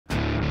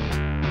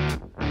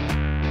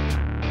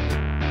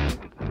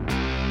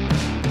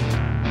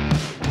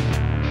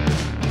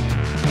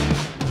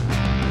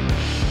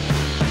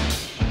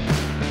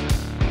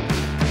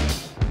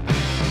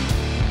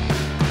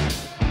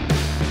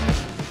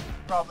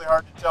Probably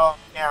hard to tell on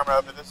the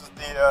camera, but this is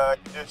the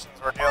conditions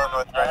we're dealing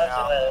with right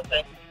now.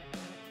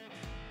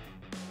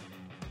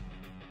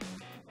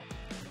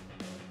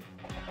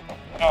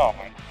 Oh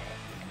my.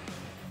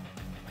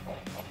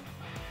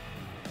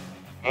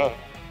 Good.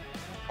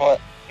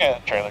 What? Yeah,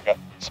 the trailer got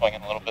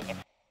swinging a little bit there.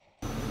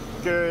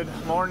 Good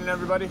morning,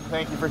 everybody.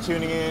 Thank you for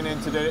tuning in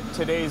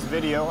today's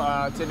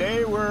video.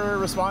 Today we're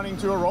responding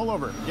to a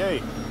rollover.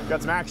 Yay,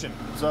 got some action.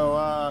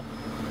 So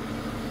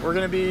we're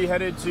gonna be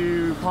headed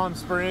to Palm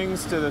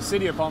Springs, to the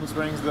city of Palm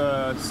Springs.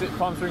 The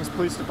Palm Springs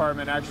Police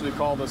Department actually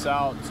called us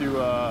out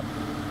to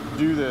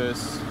do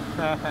this.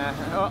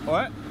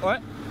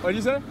 What'd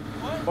you say?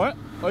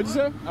 What'd you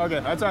say?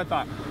 Okay, that's what I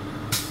thought.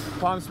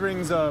 Palm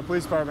Springs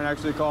Police Department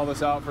actually called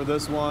us out for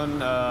this one.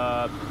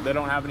 They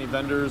don't have any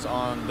vendors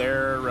on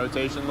their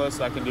rotation list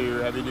that can do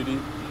heavy duty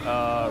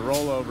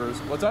rollovers.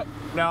 What's up?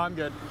 No, I'm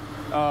good.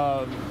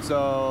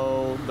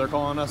 So they're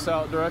calling us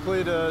out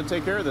directly to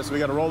take care of this. We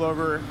got a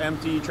rollover,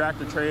 empty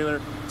tractor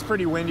trailer. It's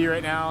pretty windy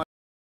right now.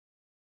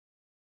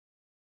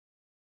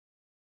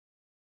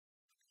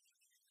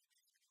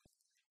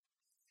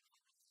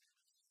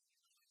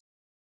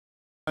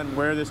 And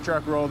where this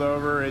truck rolled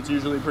over, it's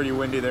usually pretty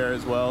windy there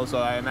as well, so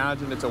I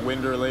imagine it's a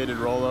wind-related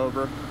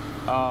rollover.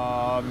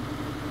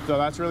 So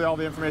that's really all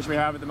the information we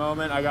have at the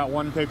moment. I got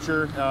one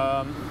picture.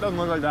 Doesn't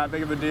look like that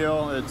big of a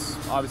deal. It's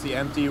obviously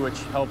empty, which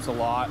helps a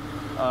lot.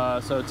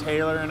 So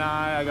Taylor and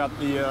I got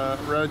the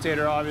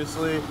rotator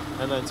obviously,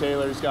 and then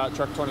Taylor's got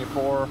truck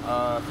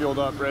 24 fueled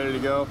up, ready to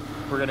go.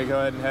 We're gonna go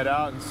ahead and head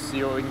out and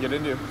see what we can get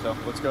into. So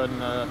let's go ahead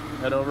and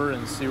head over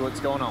and see what's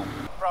going on.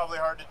 Probably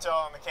hard to tell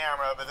on the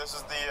camera, but this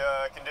is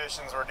the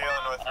conditions we're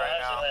dealing with right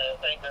now. I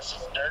think this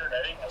is dirt.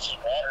 I think this is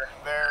water.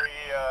 Very,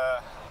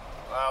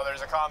 well,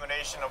 there's a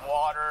combination of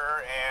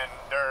water and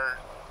dirt,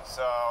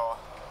 so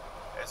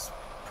it's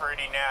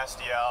pretty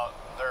nasty out.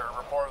 They're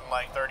reporting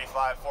like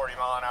 35, 40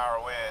 mile an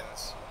hour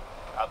winds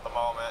at the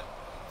moment,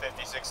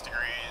 56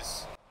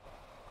 degrees.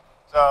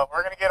 So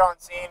we're gonna get on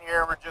scene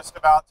here. We're just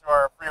about to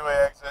our freeway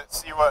exit,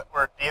 see what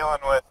we're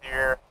dealing with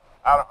here.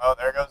 I don't know,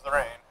 there goes the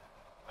rain.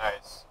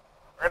 Nice.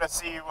 We're gonna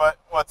see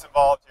what's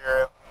involved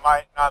here. It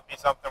might not be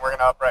something we're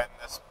gonna upright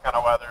in this kind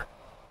of weather,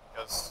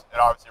 because it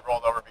obviously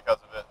rolled over because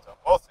of it, so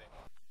we'll see.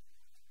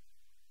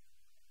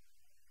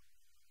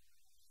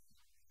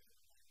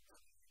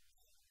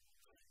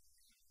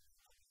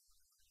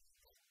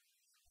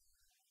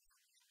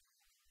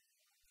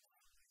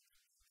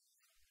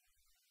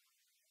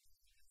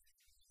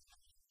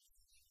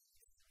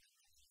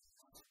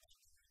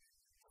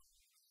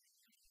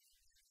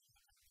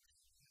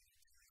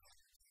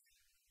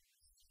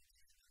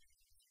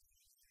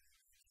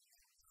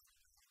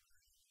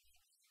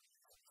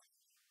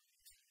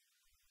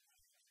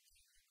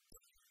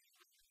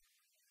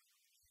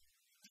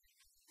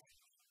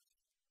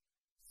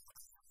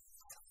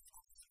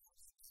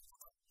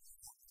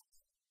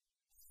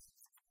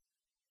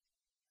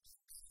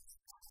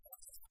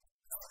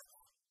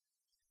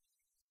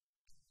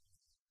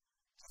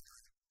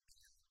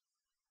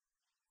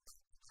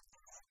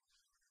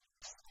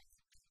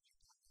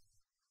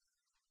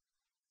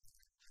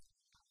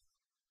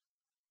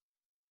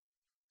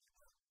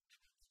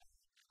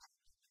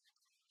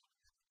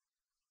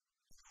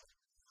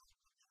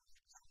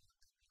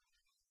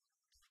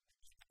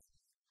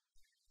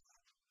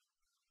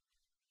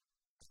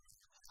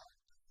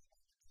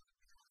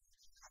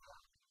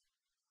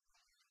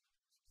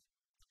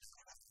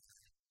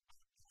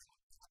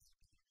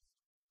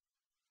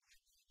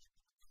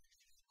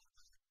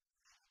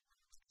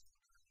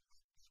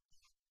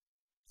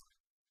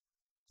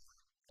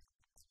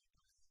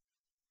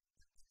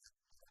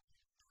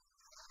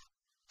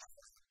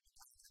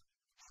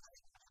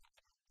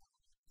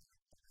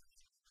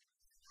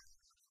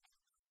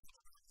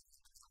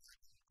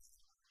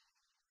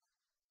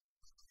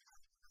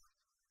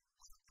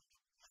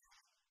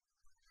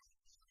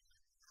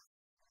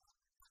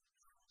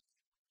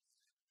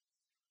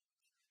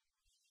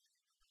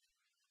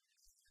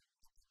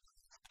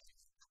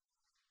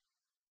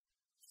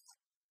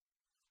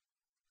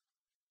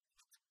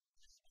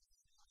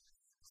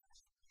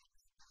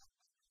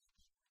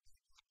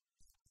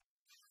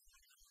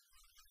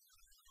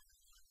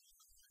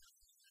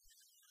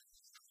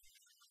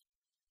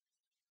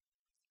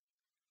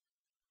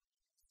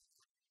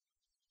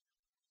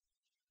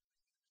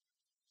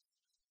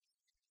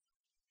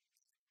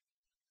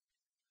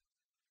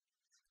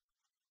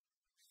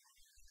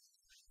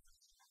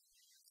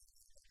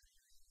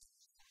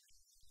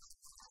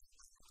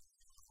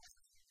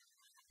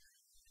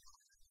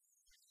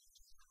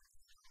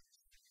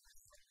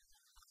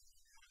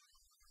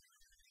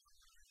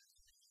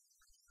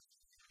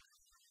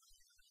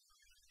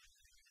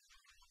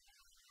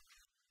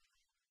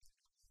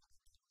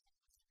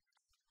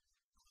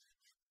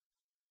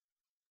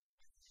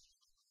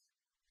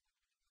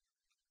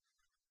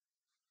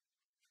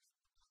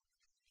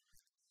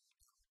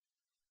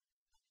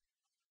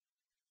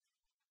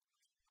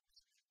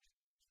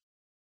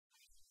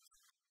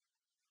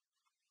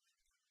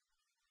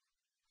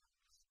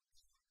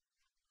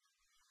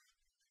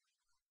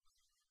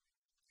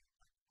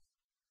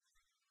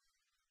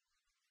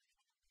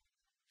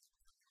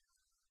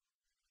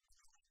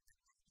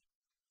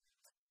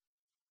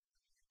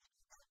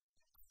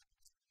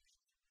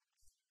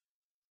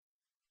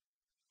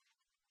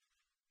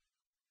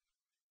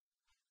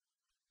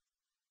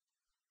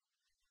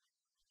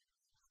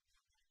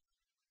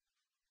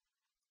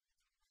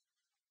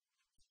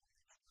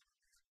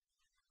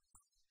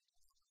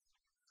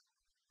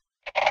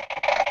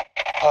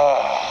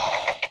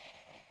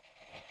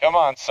 Come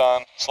on,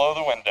 son. Slow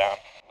the wind down.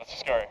 Let's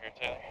just go right here,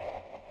 Taylor.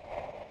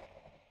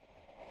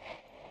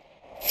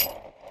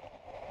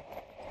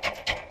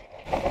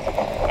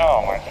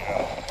 Oh my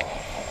God.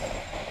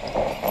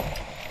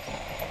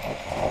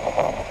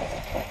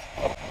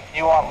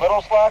 You want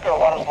little slack or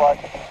water slack?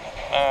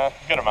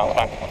 Good amount,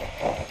 fine.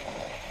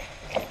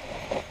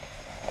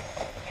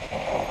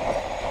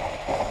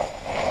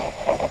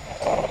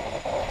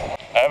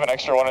 I have an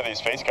extra one of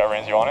these face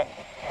coverings. You want it?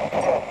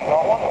 You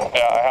want one?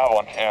 Yeah, I have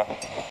one. Yeah.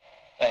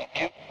 Thank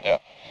you. Yeah.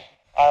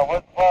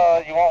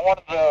 You want one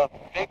of the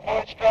big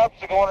boy straps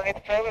to go underneath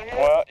the trailer here?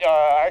 Well, yeah,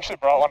 I actually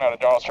brought one out of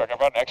Darrell's truck. I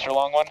brought an extra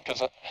long one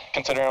because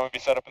considering I'm going to be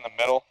set up in the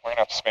middle, we're going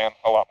to have to span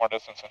a lot more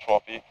distance than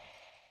 12 feet.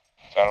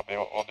 So that'll be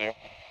what we'll do.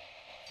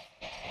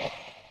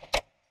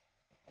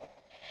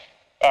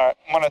 All right,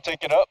 I'm going to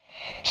take it up,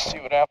 see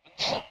what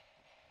happens.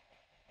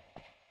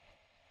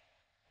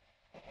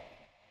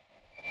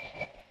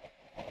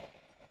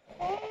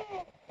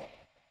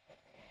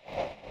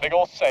 Big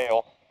old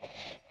sail.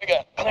 We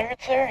got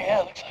clearance there? Yeah,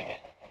 looks like it.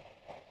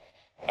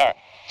 All right,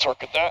 let's work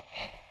with that.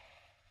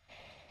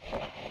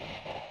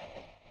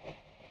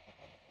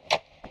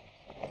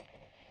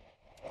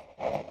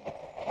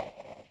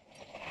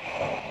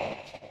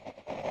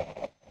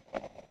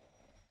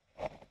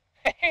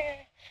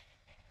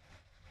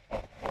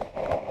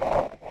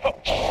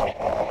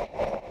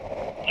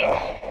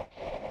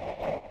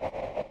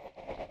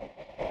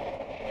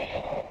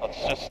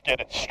 Let's just get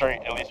it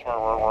straight, at least where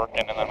we're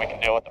working, and then we can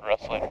deal with the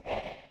rest later.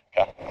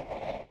 Okay.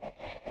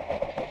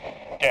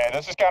 Okay,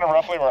 this is kind of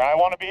roughly where I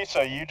want to be,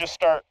 so you just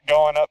start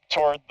going up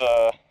toward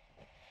the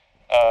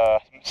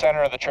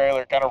center of the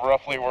trailer, kind of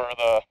roughly where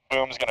the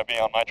boom's going to be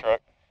on my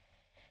truck.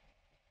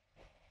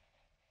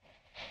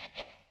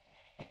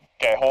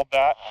 Okay, hold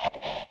that.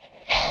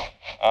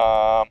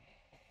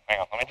 Hang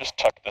on, let me just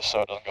tuck this so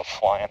it doesn't go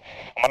flying.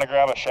 I'm going to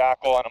grab a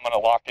shackle and I'm going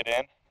to lock it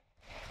in.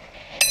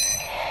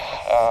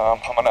 I'm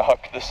going to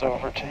hook this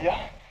over to you.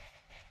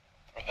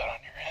 Throw that on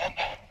your end.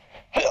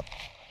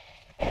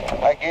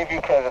 I gave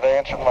you credit. I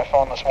answered my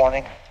phone this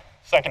morning.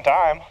 Second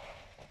time.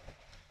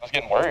 I was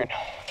getting worried.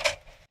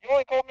 You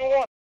only called me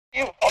once.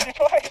 You called me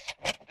twice.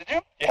 Did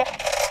you? Yeah.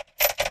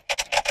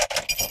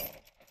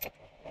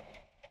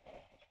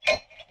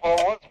 Well,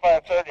 it was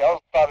 5:30. I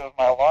thought it was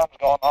my alarms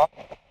going off.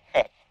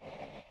 Oh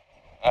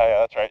yeah,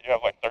 that's right. You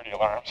have like 30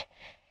 alarms.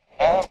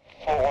 I have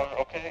 4,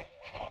 okay.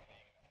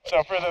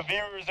 So for the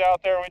viewers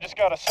out there, we just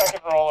got a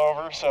second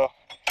rollover, so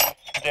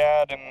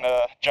Dad and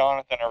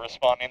Jonathan are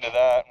responding to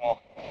that, and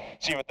we'll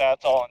see what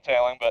that's all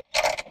entailing, but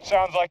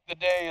sounds like the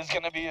day is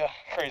going to be a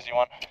crazy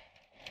one.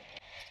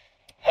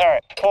 All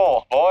right,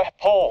 pull, boy,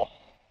 pull.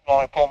 You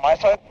want me to pull my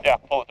side? Yeah,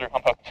 pull it through.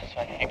 I'm hooked,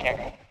 so you can't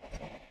go.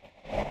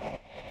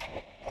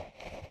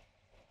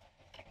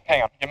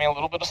 Hang on, give me a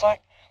little bit of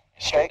slack.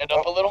 Straighten it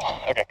up a little.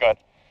 Okay, go ahead.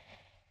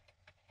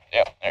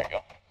 Yeah, there you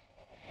go.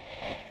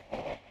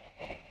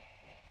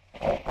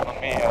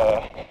 Let me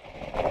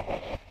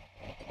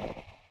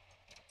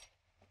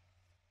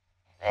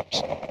grab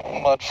some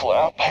mud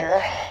flap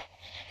here.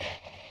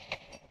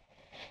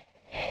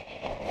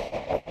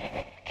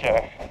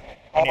 Okay.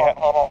 Hold on.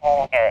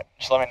 All right,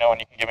 just let me know when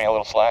you can give me a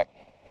little slack.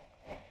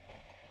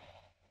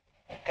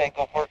 Okay,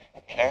 go for it.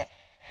 Okay.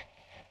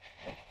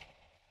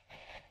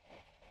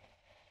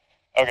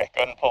 Okay,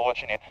 go ahead and pull what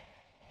you need.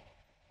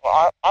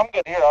 Well, I'm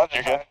good here. I'll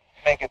just You're good?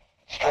 make it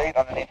straight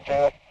underneath the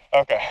trailer.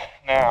 Okay,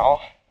 now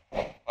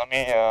let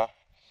me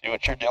see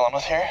what you're dealing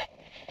with here.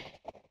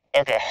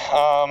 Okay,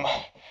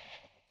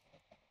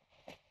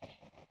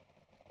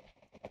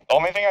 the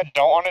only thing I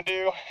don't want to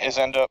do is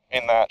end up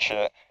in that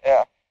shit.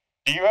 Yeah.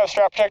 Do you have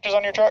strap protectors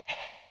on your truck?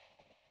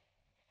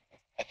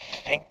 I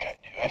think I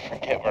do. I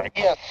forget where.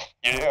 Yes.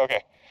 You do?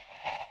 Okay.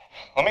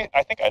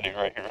 I think I do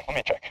right here. Let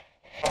me check.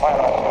 Mine.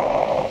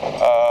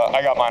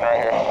 I got mine right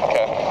here.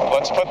 Okay.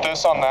 Let's put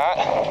this on that.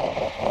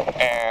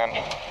 And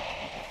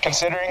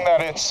considering that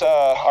it's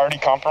already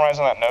compromised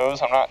on that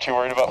nose, I'm not too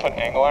worried about putting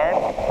angle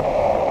iron.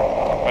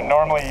 But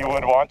normally you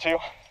would want to.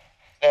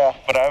 Yeah.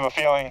 But I have a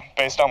feeling,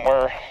 based on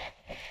where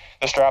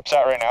the strap's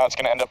at right now, it's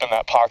going to end up in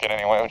that pocket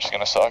anyway, which is going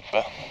to suck.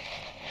 But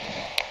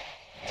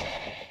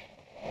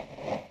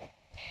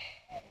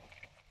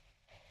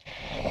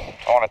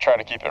I want to try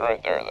to keep it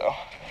right there, though.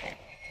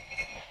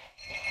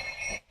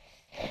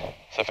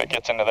 So if it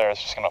gets into there,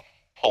 it's just going to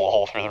pull a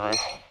hole through the roof.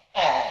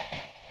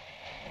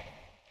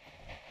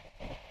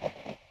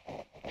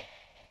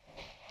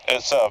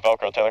 It's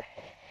Velcro, Taylor.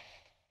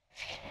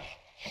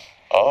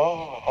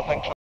 Oh. I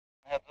think so.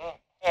 Heads up.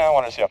 Yeah, I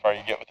wanted to see how far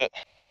you get with it.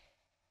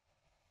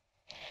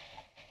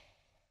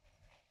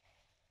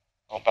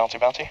 A little bouncy,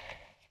 bouncy.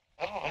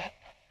 A little bit.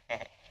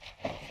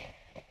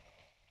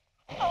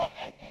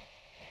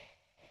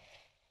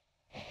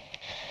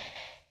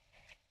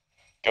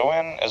 Go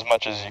in as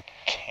much as you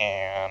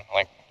can.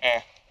 Like,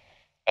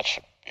 that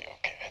should be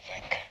okay, I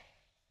think.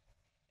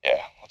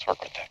 Yeah, let's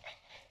work with that.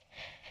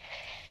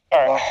 All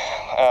right,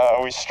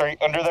 are we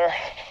straight under there?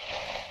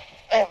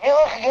 Hey, me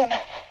look again.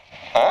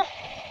 Huh?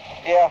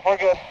 Yeah, we're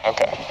good.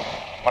 Okay.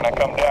 When I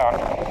come down,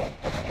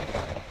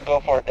 Go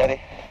for it, Daddy.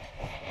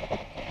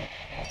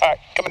 Alright,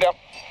 coming down.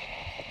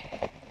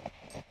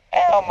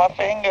 Ow, my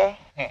finger.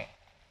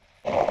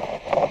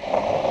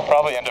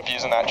 Probably end up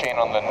using that chain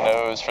on the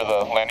nose for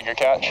the landing gear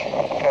catch.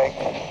 Okay.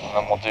 And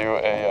then we'll do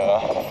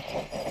a,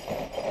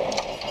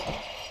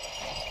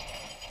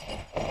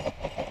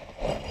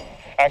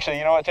 Actually,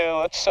 you know what,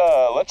 Taylor?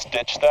 Let's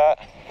ditch that.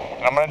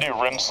 And I'm gonna do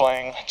rim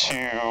sling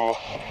to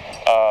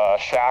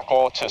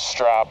shackle to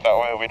strap. That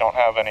way we don't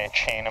have any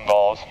chain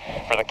involved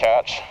for the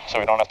catch, so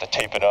we don't have to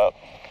tape it up.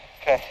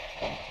 Okay.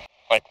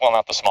 Like, well,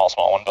 not the small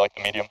one, but like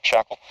the medium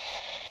shackle.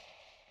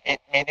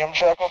 Medium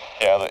shackle?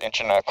 Yeah, the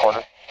 1.25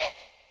 inch.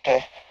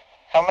 Okay.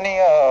 How many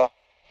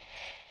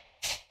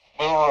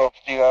wheel ropes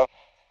do you have?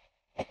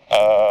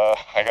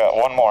 I got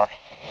one more.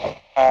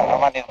 Alright, I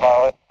might need to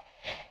borrow it.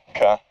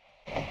 Okay.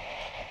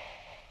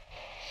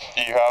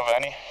 Do you have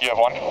any? You have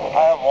one?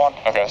 I have one.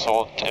 Okay,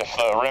 so if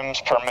the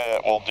rims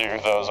permit, we'll do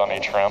those on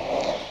each rim.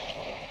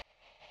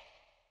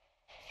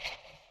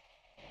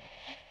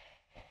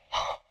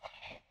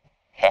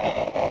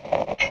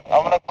 Okay.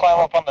 I'm gonna climb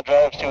up on the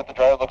drive, see what the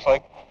drive looks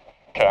like.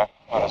 Okay,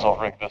 might as well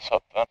rig this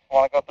up then.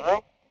 Wanna go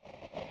through?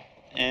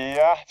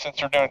 Yeah,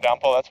 since we're doing a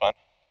downpull, that's fine.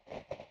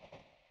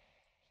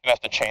 Gonna have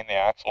to chain the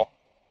axle.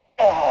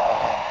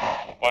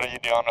 What are you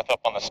dealing with up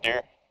on the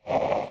steer?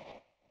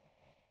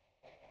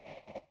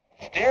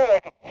 Steer, I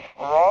could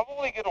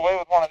probably get away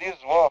with one of these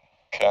as well.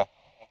 Okay,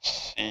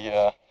 let's see,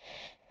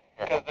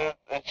 Because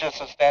it's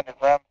just a standard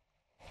rim.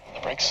 the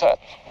brake set.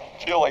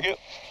 Feel like it.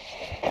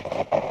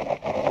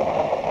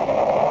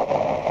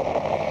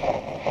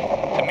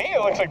 To me,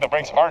 it looks like the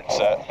brakes aren't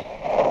set.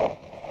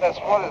 That's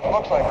what it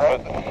looks like,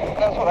 right?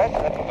 That's what I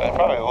said. They're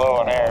probably low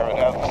on air, but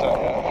hasn't set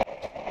yet.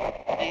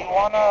 Do you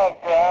want to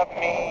grab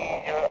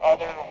me your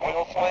other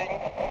wheel sling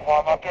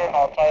while I'm up here, and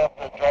I'll tie up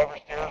the driver's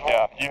steer as well?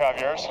 Yeah, you have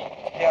yours?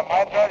 Yeah,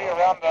 mine's already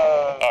around the...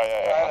 Oh,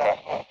 yeah,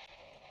 axle.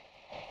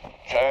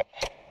 okay.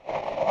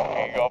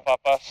 Here you go,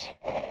 Papas.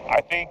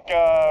 I think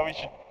we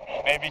should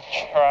maybe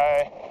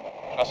try,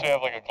 unless we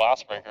have like a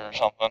glass breaker or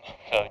something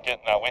to get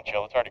in that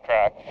windshield. It's already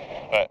cracked,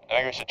 but I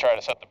think we should try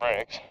to set the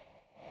brakes.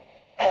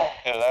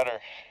 Either that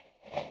or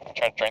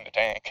try to drain the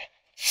tank.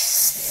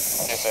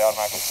 See if they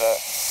automatically set.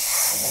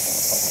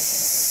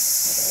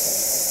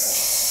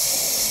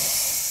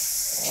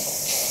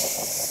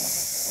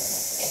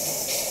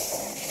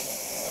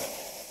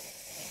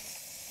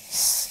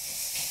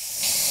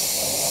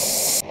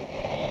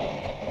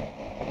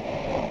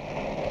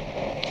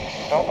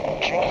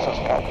 Don't jinx us,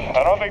 man.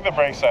 I don't think the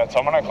brakes set, so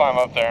I'm gonna climb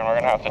up there and we're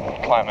gonna have to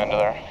climb into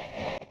there.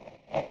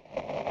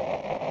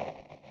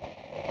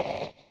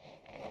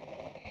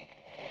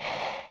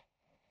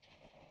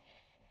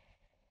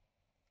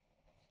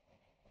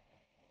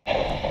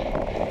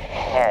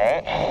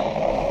 Alright,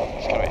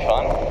 it's gonna be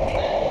fun.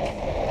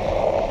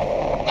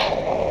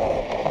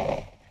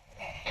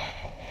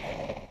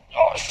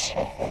 Oh,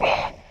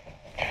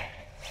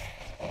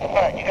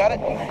 Alright, you got it?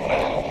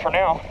 for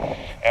now.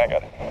 Yeah, I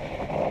got it.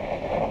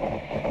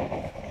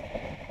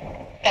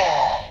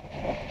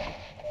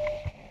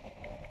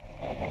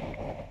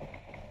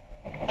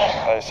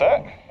 Are they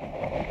set?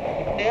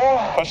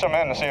 Yeah. Push them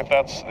in and see if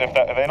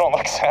they don't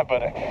look set, but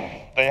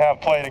they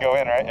have play to go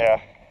in, right? Yeah.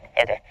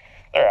 Okay.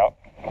 They're out.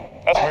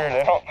 That's weird.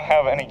 They don't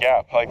have any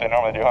gap like they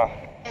normally do, huh?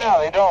 No,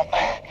 they don't.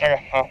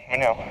 Okay. Well, we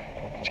know.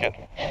 It's good.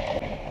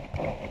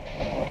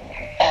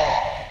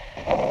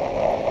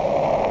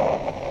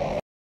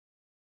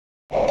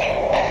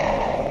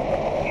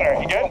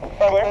 Alright, you good?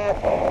 Clear?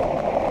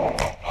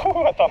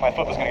 Whew, I thought my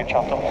foot was gonna get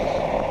chopped off.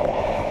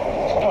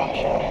 Oh,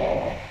 shit.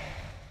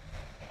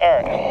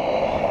 Alright.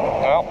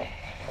 Well.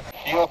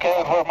 You okay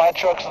with where my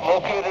truck's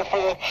located for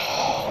the...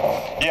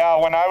 Yeah,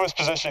 when I was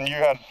positioned,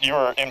 you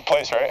were in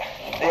place, right?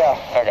 Yeah.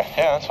 Okay,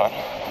 yeah, that's fine.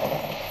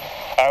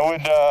 I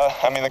would,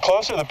 I mean, the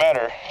closer the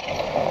better.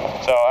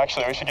 So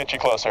actually, we should get you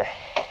closer.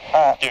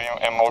 Alright. Give you,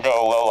 and we'll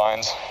go low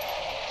lines.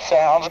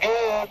 Sounds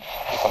good.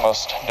 Get the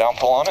most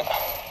downpull on it.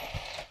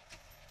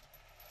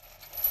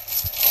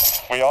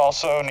 We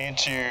also need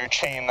to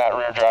chain that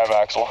rear drive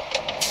axle.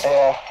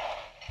 Yeah.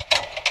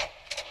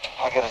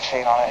 I'll get a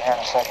chain on it here in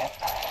a second.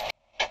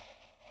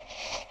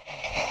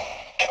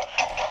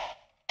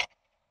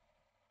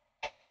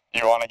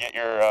 You want to get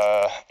your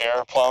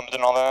air plumbed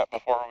and all that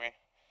before we...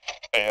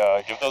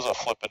 Hey, give those a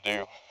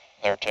flip-a-do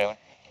there, Taylor.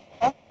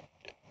 Huh?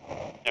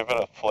 Give it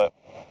a flip.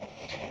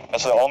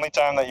 That's the only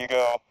time that you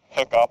go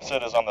hook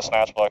opposite is on the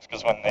snatch blocks,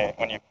 because when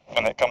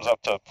it comes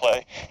up to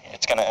play,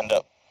 it's going to end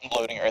up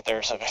loading right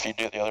there, so if you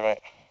do it the other way.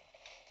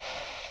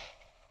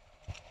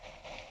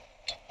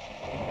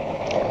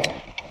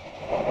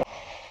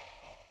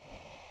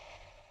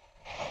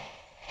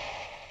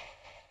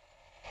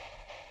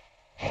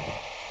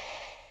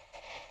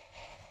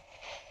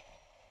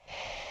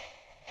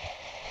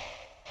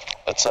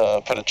 Let's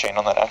put a chain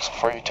on that axle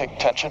before you take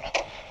tension.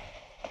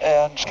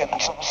 Yeah, I'm just getting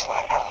some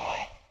slack out of the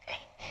way.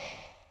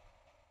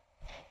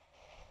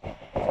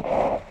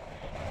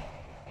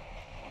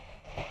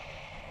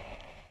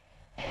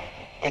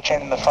 We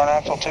chaining the front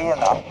axle too, or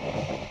no?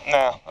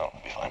 Nah, that'll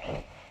be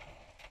fine.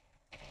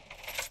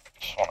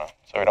 Just wanna,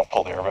 so we don't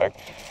pull the airbag.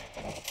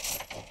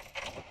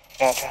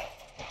 Gotcha.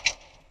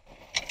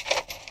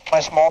 My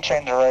small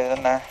chains are right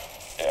in there.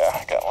 Yeah,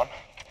 I got one.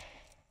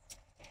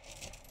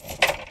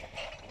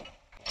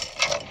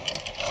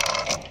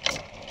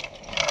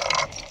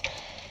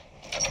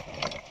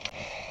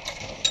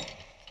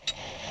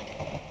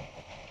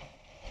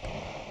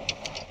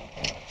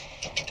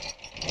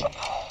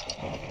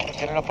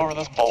 Get it up over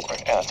this bolt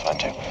right now, that's fine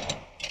too.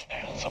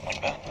 Yeah, something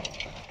like that.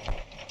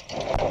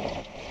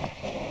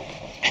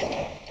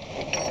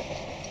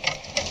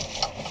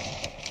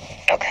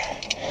 Okay.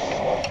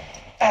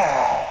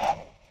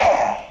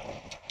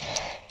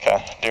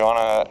 Okay, do you want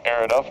to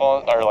air it up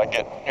or like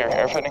get your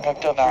air fitting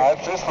hooked up? Nah,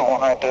 it's just the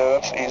one right there,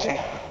 that's easy.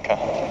 Okay.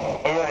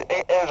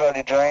 Air's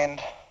already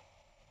drained.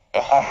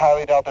 Yeah. I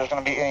highly doubt there's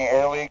going to be any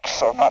air leaks,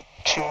 so I'm not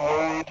too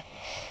worried.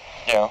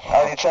 Yeah. I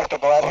already checked the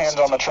glad hands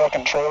on the truck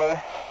and trailer.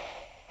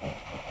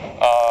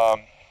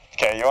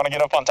 Okay, you want to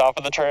get up on top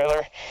of the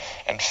trailer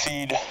and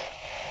feed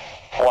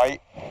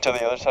white to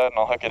the other side and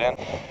I'll hook it in.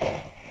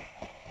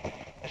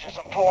 It's just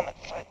I'm pulling it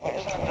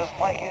sideways and it doesn't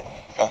like it.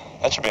 Okay,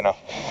 that should be enough.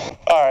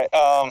 Alright,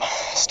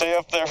 stay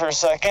up there for a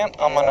second.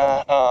 I'm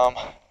gonna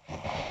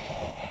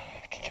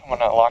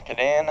lock it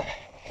in.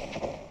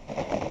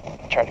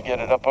 Try to get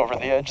it up over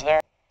the edge there.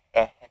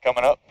 Okay,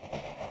 coming up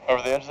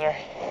over the edge there.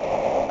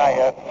 Not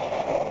yet.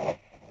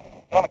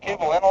 You want the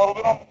cable in a little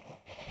bit on?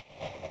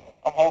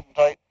 I'm holding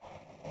tight.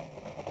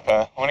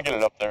 Okay, I want to get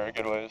it up there a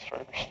good ways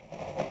first.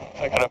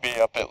 So I gotta be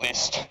up at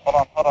least. Hold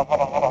on.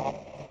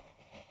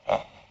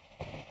 Okay.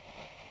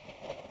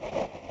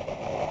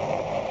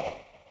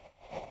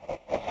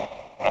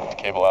 I have to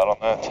cable out on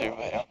that too,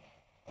 but yeah.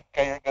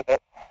 Okay, you're good there.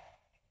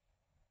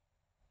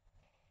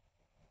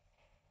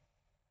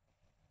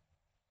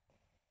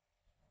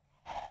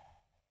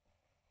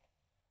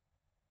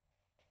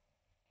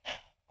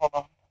 Hold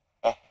on.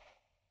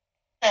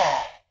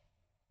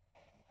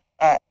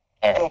 Alright.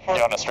 Alright, Go do for you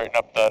it. want to straighten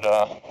up that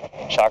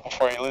shackle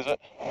before you lose it?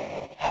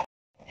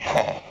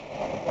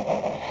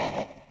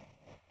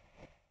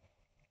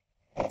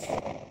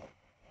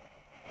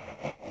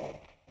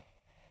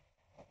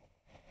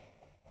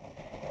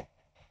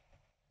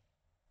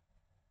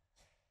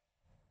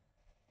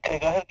 Okay,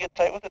 go ahead and get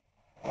tight with it.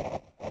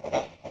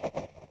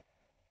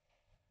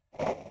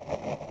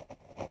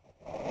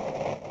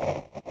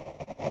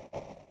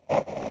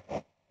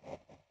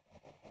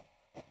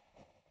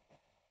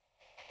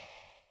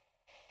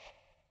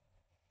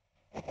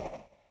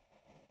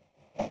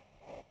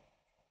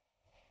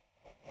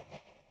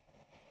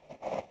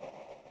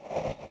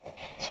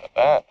 So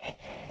that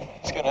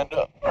is going to end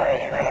up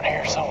right around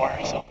here somewhere,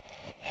 so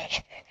that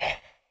should be okay.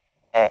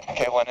 Alright,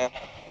 cabling in.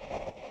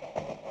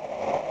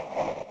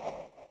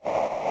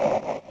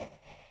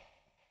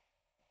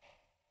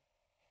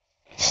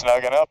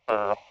 Snugging up,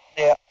 or?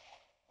 Yeah.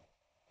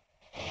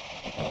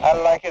 I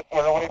like it.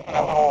 We're away from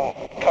that little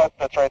cut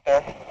that's right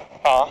there.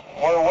 Huh?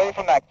 We're away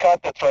from that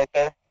cut that's right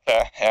there.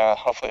 Okay, yeah,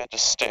 hopefully it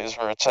just stays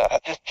where it's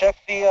at. Just check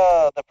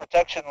the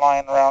protection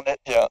line around it.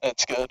 Yeah,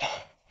 it's good.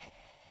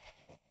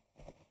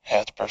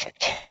 Yeah, it's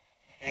perfect.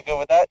 You good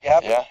with that? You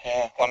happy?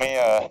 Yeah. Let me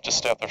just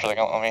stay up there for a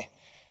second. Let me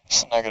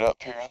snug it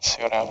up here and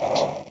see what happens.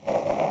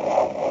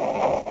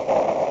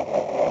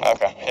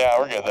 Okay, yeah,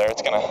 we're good there.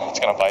 It's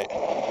gonna bite.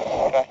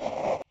 Okay.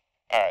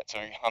 All right, so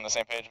we on the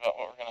same page about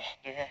what we're gonna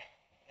do here?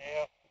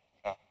 Yep.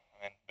 I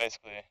mean,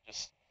 basically,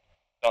 just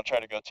don't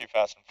try to go too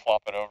fast and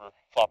flop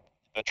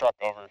the truck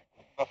over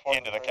Before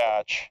into the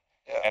catch,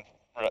 Yeah. and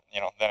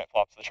then it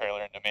flops the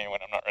trailer into me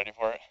when I'm not ready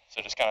for it.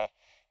 So just kind of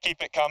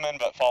keep it coming,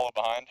 but follow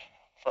behind,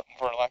 for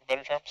lack of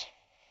better terms.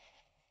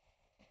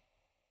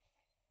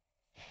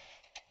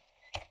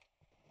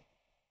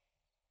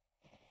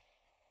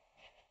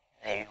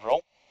 Ready to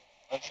roll?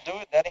 Let's do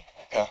it, Daddy.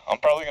 Okay, I'm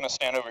probably gonna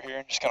stand over here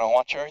and just kind of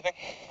watch everything.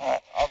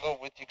 Alright, I'll go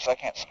with you because I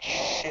can't see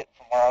shit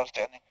from where I was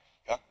standing.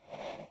 Okay.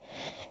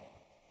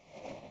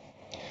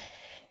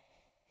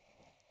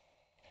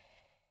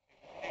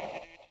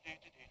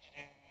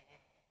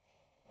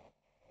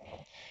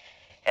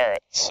 All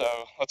right, so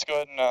let's go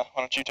ahead and why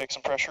don't you take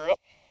some pressure up?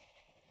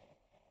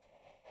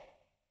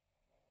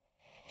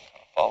 Kind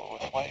of follow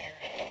with white here.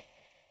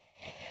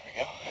 There we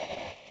go.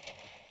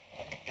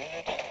 Looking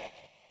good.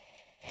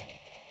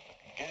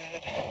 Looking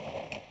good.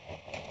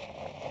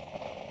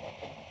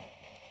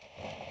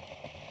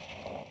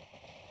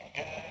 Looking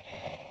good.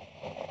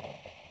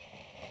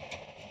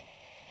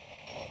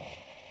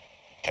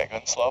 Okay, go ahead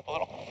and slow up a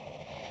little.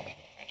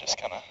 And just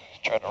kind of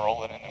try to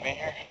roll it into me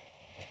here.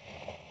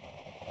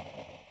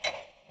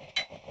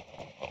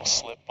 Little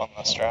slip on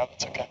the strap,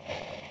 it's okay.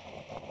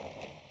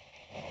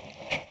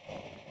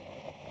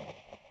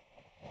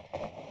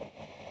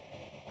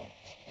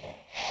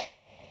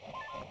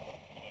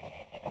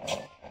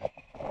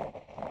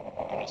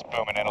 I'm just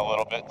booming in a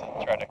little bit to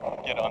try to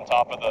get on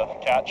top of the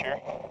catch here.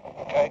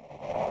 Okay.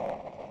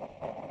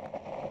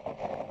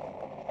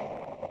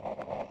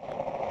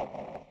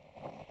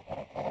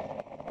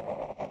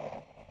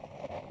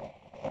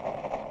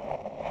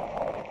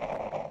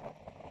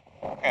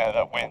 Yeah,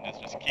 that wind is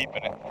just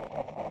keeping it.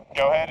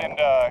 Go ahead and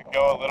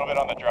go a little bit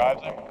on the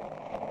drives there. Go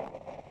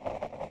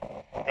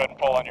ahead and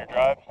pull on your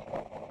drive.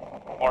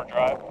 more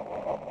drive.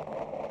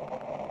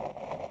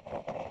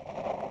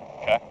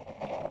 Okay,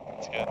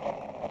 that's good.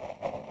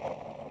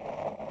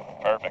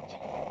 Perfect.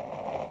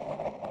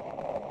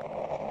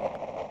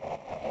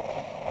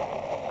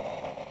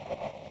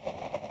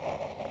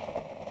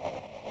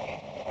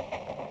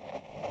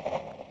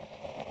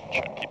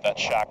 Try to keep that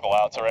shackle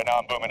out. So right now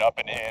I'm booming up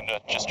and in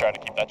to just try to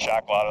keep that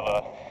shackle out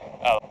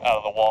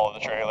of the wall of the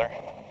trailer.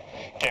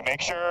 Okay,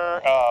 make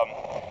sure,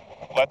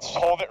 let's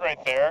hold it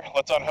right there.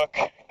 Let's unhook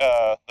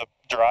the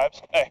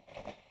drives. Hey,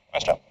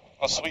 nice job.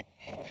 That's sweet.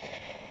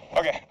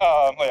 Okay,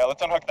 yeah,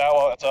 let's unhook that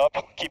while it's up.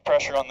 Keep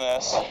pressure on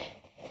this.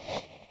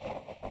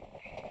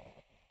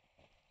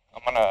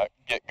 I'm gonna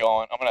get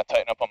going. I'm gonna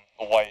tighten up on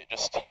the white,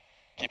 just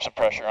keep some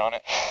pressure on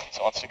it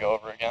so it wants to go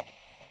over again.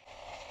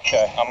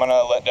 Okay, I'm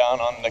gonna let down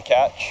on the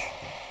catch,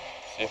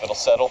 see if it'll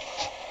settle.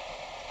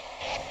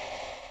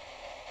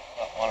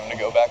 Don't want him to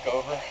go back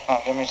over.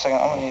 Oh, give me a second.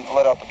 I'm gonna need to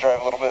let out the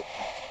drive a little bit.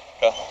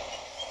 Okay.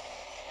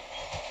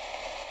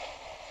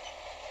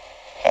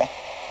 Okay.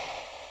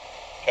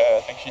 Okay,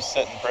 I think she's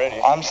sitting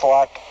pretty. I'm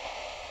slack.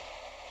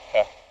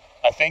 Okay.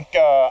 I think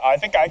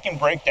I can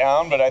break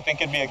down, but I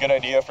think it'd be a good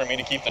idea for me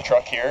to keep the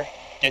truck here,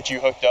 get you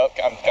hooked up.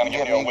 I'm gonna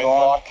give you a wind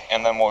block,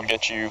 and then we'll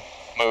get you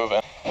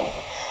moving. All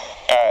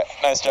right,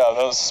 nice job.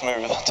 That was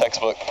smooth,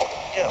 textbook.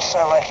 Yes,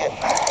 I like it.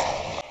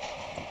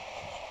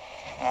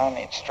 I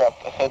need to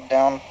strap the hood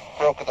down.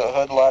 Broke the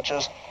hood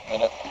latches.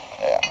 Minute.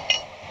 Yeah.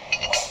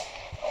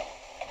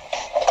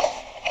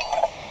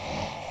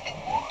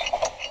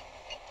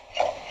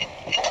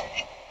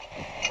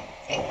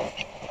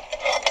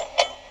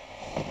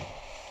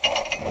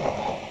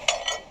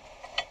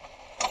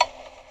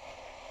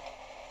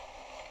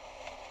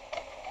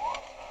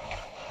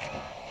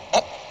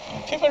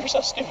 People are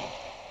so stupid.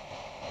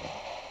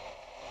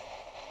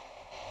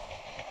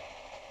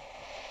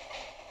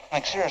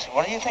 Like, seriously,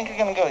 what do you think you're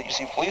gonna go? You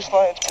see police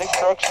lights, big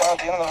trucks down at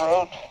the end of the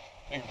road?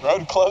 Big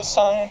road closed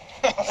sign.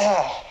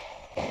 Yeah.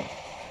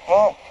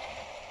 Well,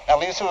 at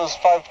least it was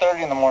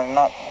 5:30 in the morning,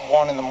 not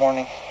 1 in the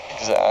morning.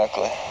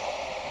 Exactly.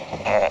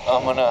 All right,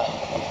 I'm gonna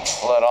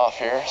let off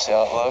here, see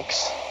how it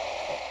looks.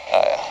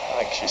 Oh yeah, I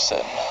think she's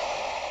sitting.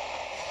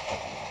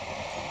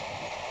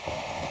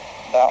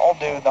 That'll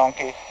do,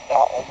 donkey.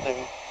 That'll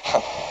do.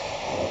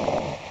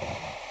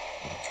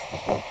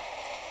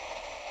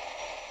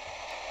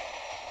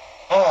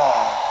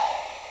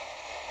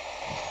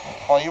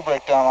 While you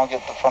break down, I'll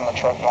get the front of the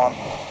truck going.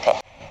 Okay.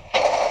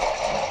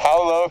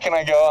 How low can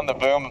I go on the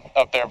boom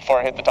up there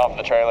before I hit the top of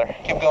the trailer?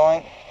 Keep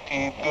going.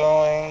 Keep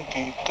going.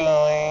 Keep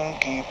going.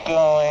 Keep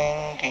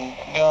going. Keep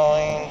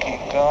going.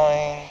 Keep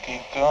going.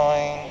 Keep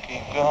going.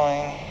 Keep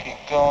going. Keep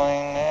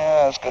going.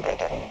 Yeah, that's good right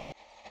there.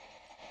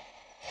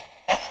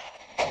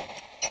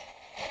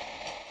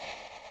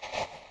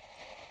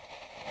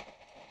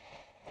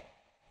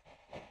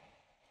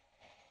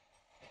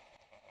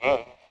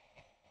 Whoa.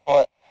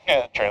 What?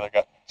 Yeah, the trailer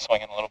got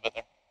swinging a little bit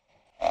there.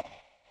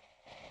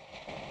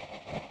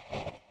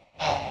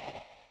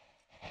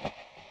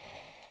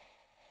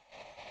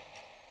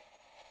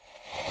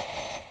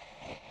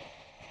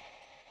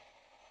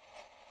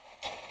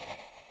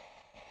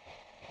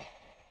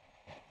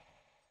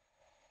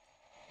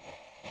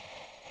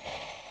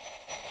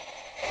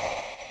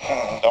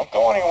 Don't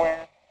go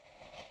anywhere.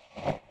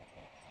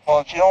 Well,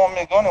 if you don't want me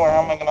to go anywhere,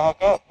 how am I going to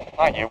hook up?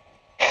 Not you.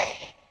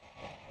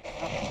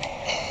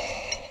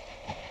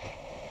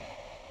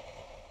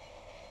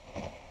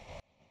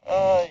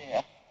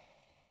 Yeah.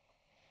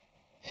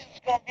 It's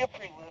going to be a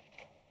pre-lift.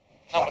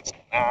 No, it's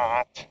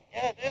not.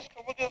 Yeah, it is.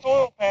 Come with this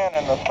oil pan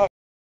and the fuck.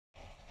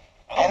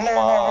 Come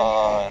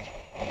on.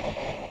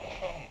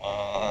 Come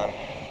on.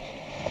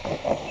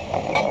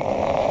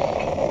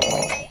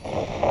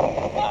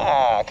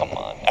 Ah, come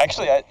on.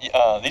 Actually,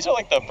 these are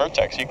like the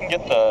Vertex. You can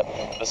get the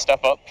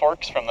step-up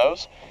forks from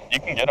those. You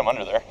can get them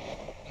under there.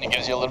 And it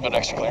gives you a little bit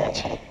extra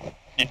clearance.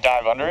 You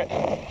dive under it.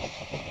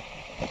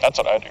 That's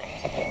what I do.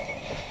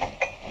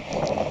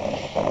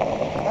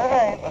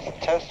 Alright,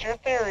 let's test your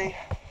theory.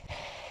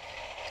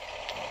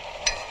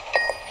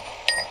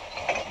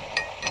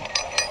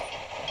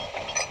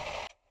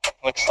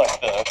 Looks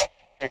like the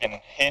freaking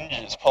hinge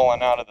is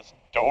pulling out of this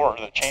door,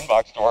 the chain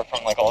box door,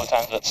 from like all the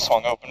times that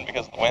swung open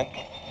because of the wind.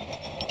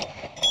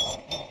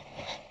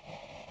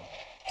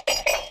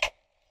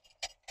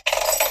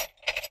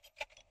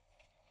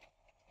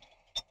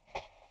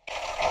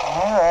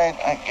 Alright,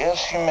 I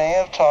guess you may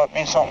have taught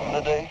me something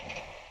today.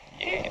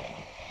 Yeah.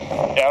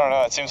 Yeah, I don't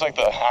know. It seems like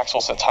the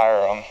axle sits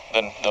higher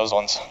than those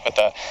ones with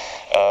that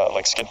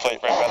like skid plate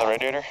right by the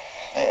radiator.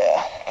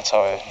 Yeah. That's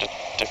how I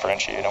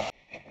differentiate them.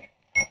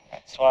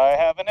 That's why I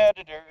have an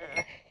editor.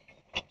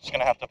 Just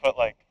gonna have to put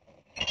like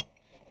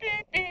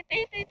beep, beep,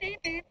 beep, beep,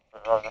 beep, beep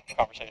for our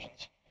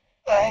conversations.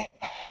 Right.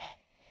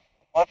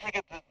 Well, I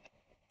forget the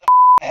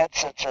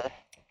headsets are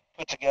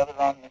put together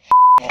on the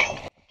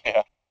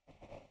Yeah.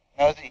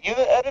 Now, is it you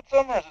that edits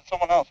them, or is it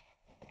someone else?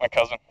 My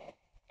cousin.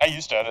 I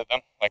used to edit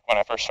them, like when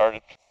I first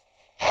started.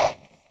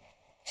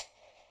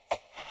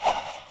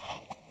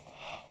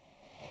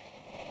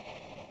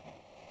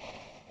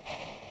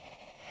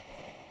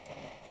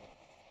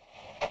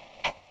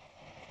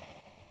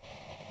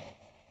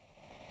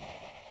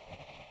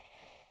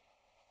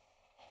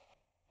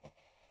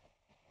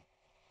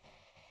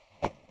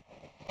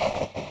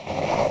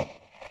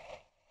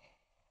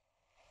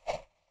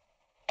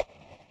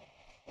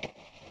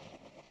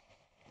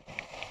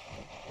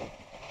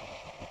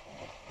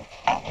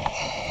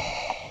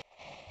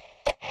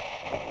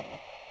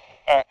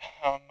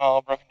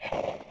 all broken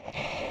down.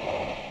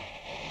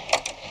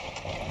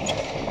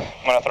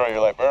 I'm gonna throw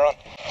your light bar on.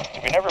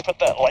 Did we never put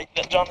that light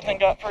that Jonathan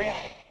got for you?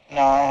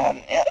 No, I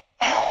hadn't yet.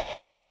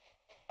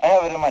 I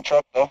have it in my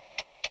truck though.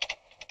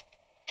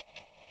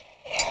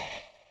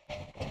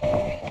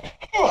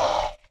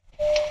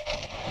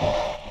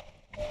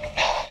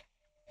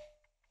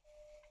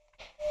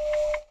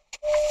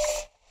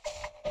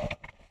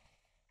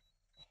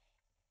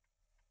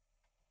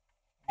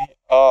 We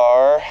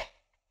are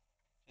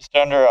just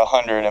under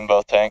 100 in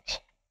both tanks.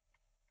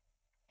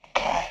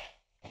 Okay.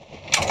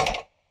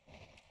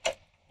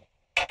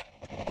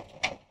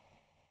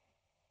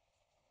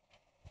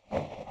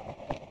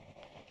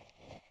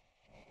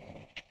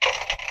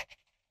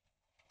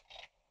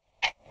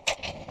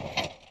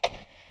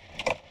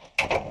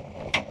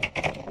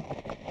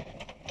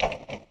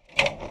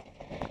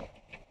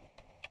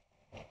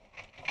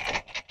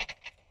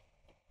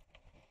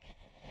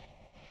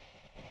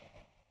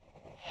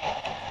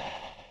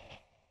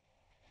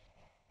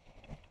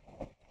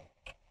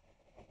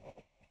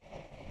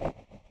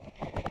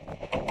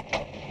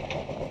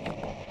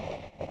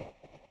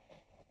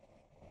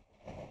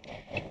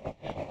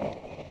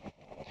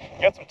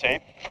 You got some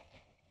tape?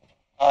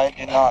 I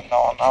do not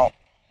know. No.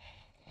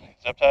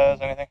 Zip ties,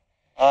 anything?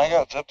 I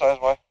got zip ties.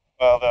 Why?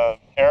 Well, the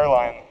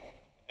airline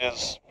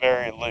is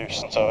very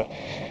loose, and so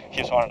it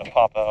keeps wanting to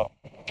pop out.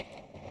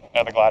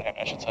 Or the glide hand,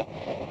 I should say.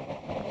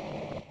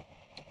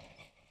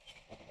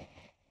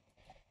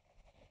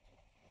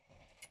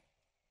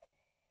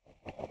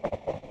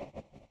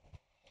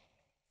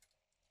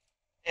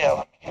 Yeah,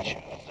 let me get you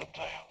a zip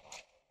tie.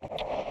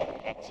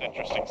 That's an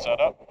interesting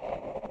setup.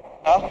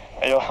 Huh?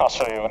 I'll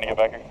show you when you get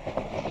back here.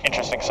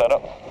 Interesting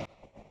setup.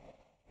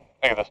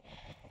 Look at this.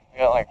 We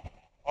got like,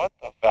 what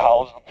the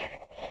valves on there?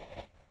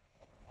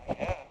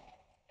 Yeah.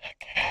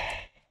 Okay.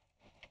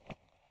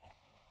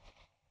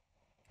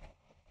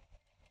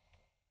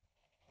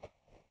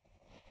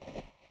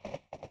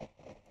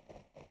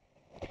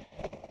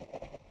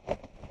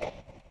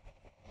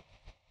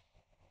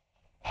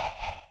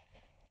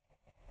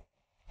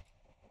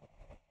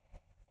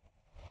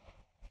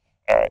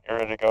 Alright, you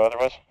ready to go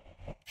otherwise?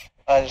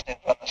 I just need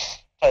to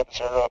tighten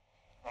this air up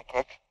real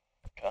quick.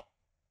 Okay.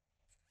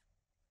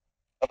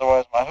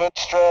 Otherwise, my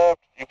hood's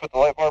strapped. You put the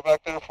light bar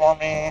back there for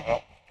me.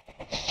 Yep.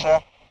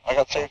 So, I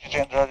got safety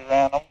chains already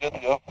ran. I'm good to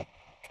go.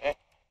 Okay.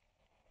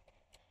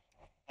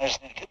 I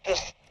just need to get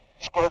this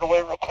squared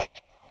away real quick.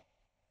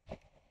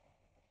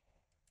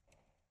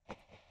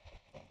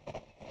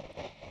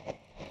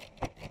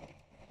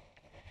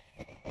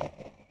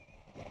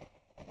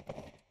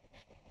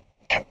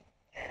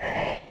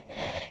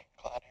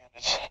 Glide hand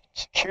is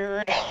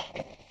secured.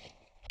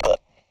 But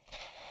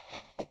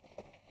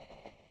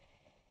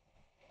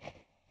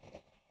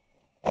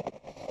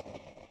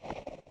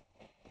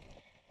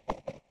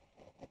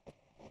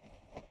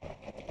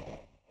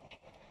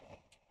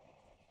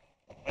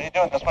What are you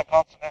doing? That's my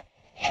constant air.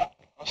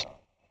 listen.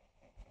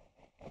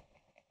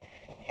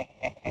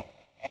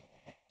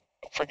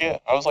 Don't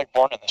forget, I was like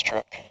born in this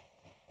truck.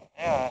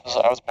 Yeah.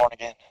 I was born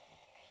again.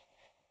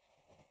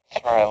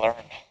 That's where I learned.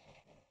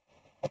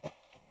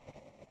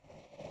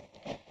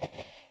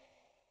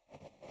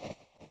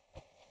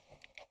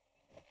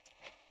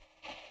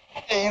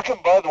 Yeah, you can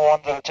buy the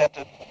ones that are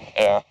tinted.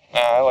 Yeah,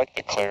 I like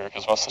the clear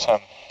because most of the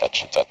time that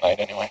shit's at night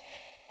anyway.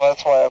 Well,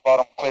 that's why I bought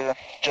them clear,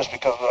 just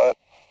because of that.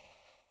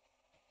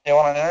 You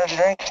want an energy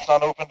drink? It's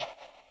not open.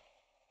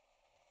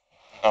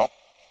 No.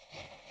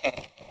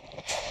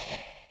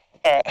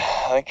 Alright,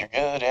 I think you're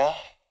good, yeah?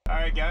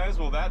 Alright guys,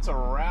 well that's a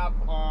wrap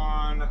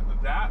on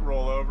that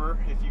rollover.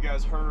 If you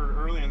guys heard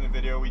earlier in the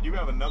video, we do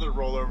have another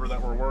rollover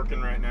that we're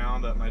working right now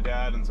that my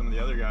dad and some of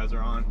the other guys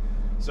are on.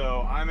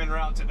 So I'm en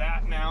route to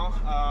that now.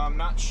 I'm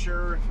not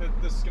sure if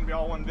this is going to be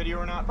all one video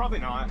or not. Probably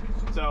not.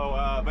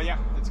 So, but yeah,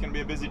 it's going to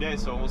be a busy day.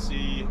 So we'll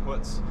see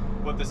what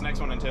this next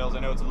one entails. I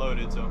know it's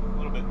loaded, so a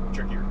little bit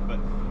trickier. But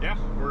yeah,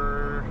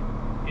 we're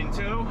in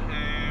tow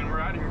and we're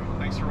out of here.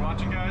 Thanks for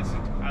watching, guys.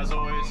 As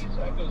always,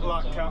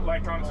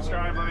 like, comment,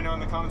 subscribe. Let me know in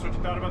the comments what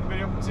you thought about the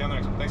video. See you on the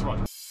next one. Thanks for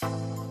watching.